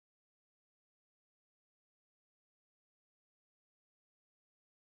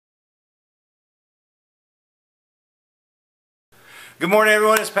Good morning,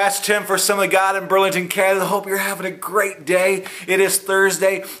 everyone. It's Pastor Tim for Assembly of God in Burlington, Canada. I hope you're having a great day. It is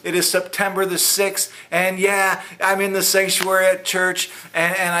Thursday. It is September the 6th. And yeah, I'm in the sanctuary at church.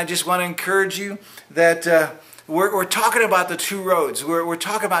 And I just want to encourage you that we're talking about the two roads. We're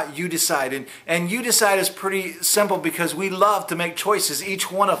talking about you decide. And you decide is pretty simple because we love to make choices,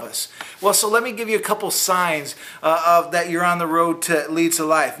 each one of us. Well, so let me give you a couple signs of that you're on the road to lead to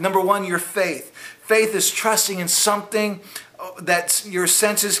life. Number one, your faith. Faith is trusting in something that your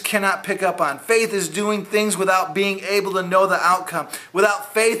senses cannot pick up on. Faith is doing things without being able to know the outcome.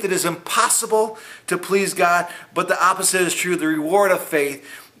 Without faith, it is impossible to please God, but the opposite is true. The reward of faith,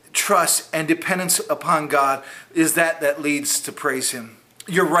 trust, and dependence upon God is that leads to praise Him.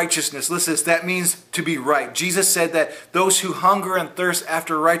 Your righteousness, listen, that means to be right. Jesus said that those who hunger and thirst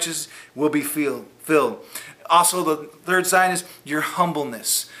after righteousness will be filled. Also, the third sign is your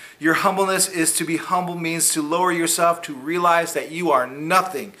humbleness. Your humbleness is to be humble means to lower yourself, to realize that you are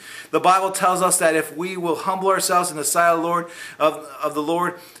nothing. The Bible tells us that if we will humble ourselves in the sight of the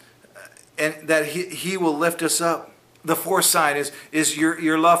Lord, and that He will lift us up. The fourth sign is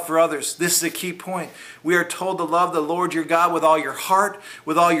your love for others. This is a key point. We are told to love the Lord your God with all your heart,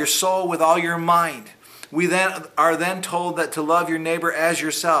 with all your soul, with all your mind. We are then told that to love your neighbor as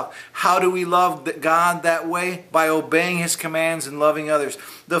yourself. How do we love God that way? By obeying His commands and loving others.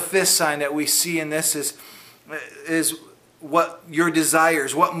 The fifth sign that we see in this is what your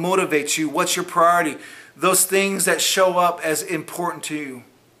desires, what motivates you, what's your priority, those things that show up as important to you.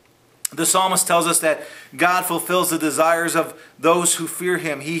 The psalmist tells us that God fulfills the desires of those who fear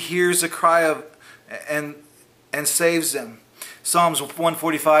Him. He hears the cry of and saves them. Psalms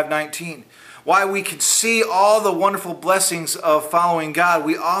 145:19. While we can see all the wonderful blessings of following God,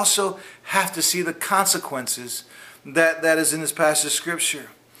 we also have to see the consequences that is in this passage of Scripture.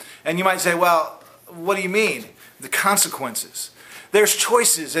 And you might say, well, what do you mean? The consequences. There's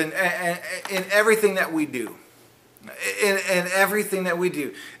choices in everything that we do. In everything that we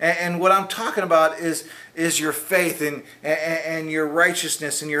do. And what I'm talking about is your faith and your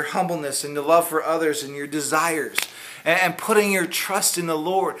righteousness and your humbleness and the love for others and your desires. And putting your trust in the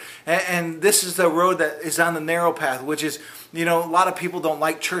Lord. And this is the road that is on the narrow path, which is, a lot of people don't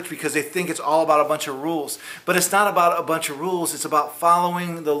like church because they think it's all about a bunch of rules. But it's not about a bunch of rules. It's about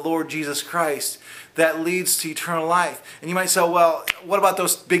following the Lord Jesus Christ that leads to eternal life. And you might say, well, what about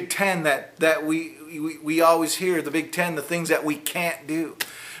those big 10 that we always hear, the big 10, the things that we can't do?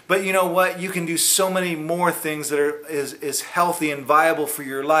 But you know what? You can do so many more things that is healthy and viable for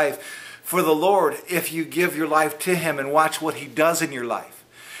your life, for the Lord, if you give your life to Him and watch what He does in your life.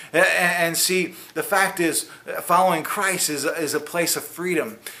 And see, the fact is, following Christ is a place of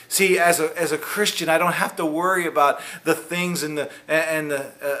freedom. See, as a Christian, I don't have to worry about the things and the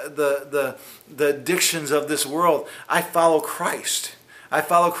addictions of this world. I follow Christ. I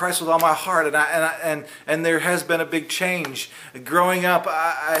follow Christ with all my heart, and there has been a big change. Growing up,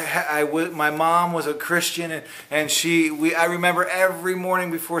 my mom was a Christian, and I remember every morning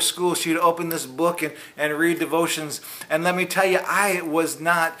before school she'd open this book and read devotions. And let me tell you, I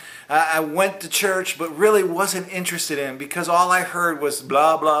went to church, but really wasn't interested in, because all I heard was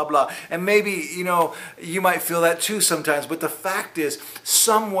blah blah blah. And maybe you might feel that too sometimes. But the fact is,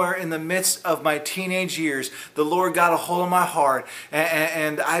 somewhere in the midst of my teenage years, the Lord got a hold of my heart,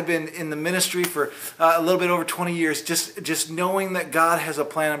 and I've been in the ministry for a little bit over 20 years, just knowing that God has a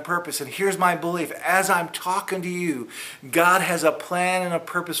plan and purpose. And here's my belief. As I'm talking to you, God has a plan and a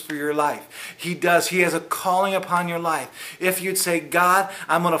purpose for your life. He does. He has a calling upon your life. If you'd say, God,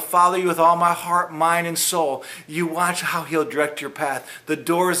 I'm going to follow you with all my heart, mind, and soul, you watch how He'll direct your path. The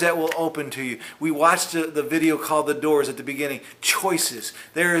doors that will open to you. We watched the video called The Doors at the beginning. Choices.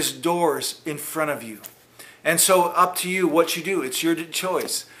 There is doors in front of you. And so up to you what you do. It's your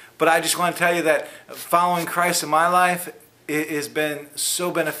choice. But I just want to tell you that following Christ in my life has been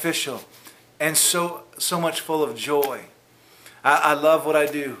so beneficial and so much full of joy. I love what I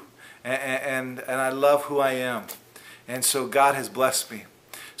do, and I love who I am. And so God has blessed me.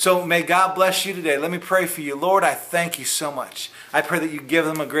 So may God bless you today. Let me pray for you. Lord, I thank you so much. I pray that you give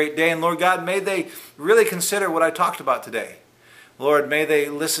them a great day. And Lord God, may they really consider what I talked about today. Lord, may they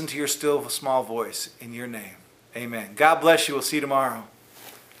listen to your still small voice in your name. Amen. God bless you. We'll see you tomorrow.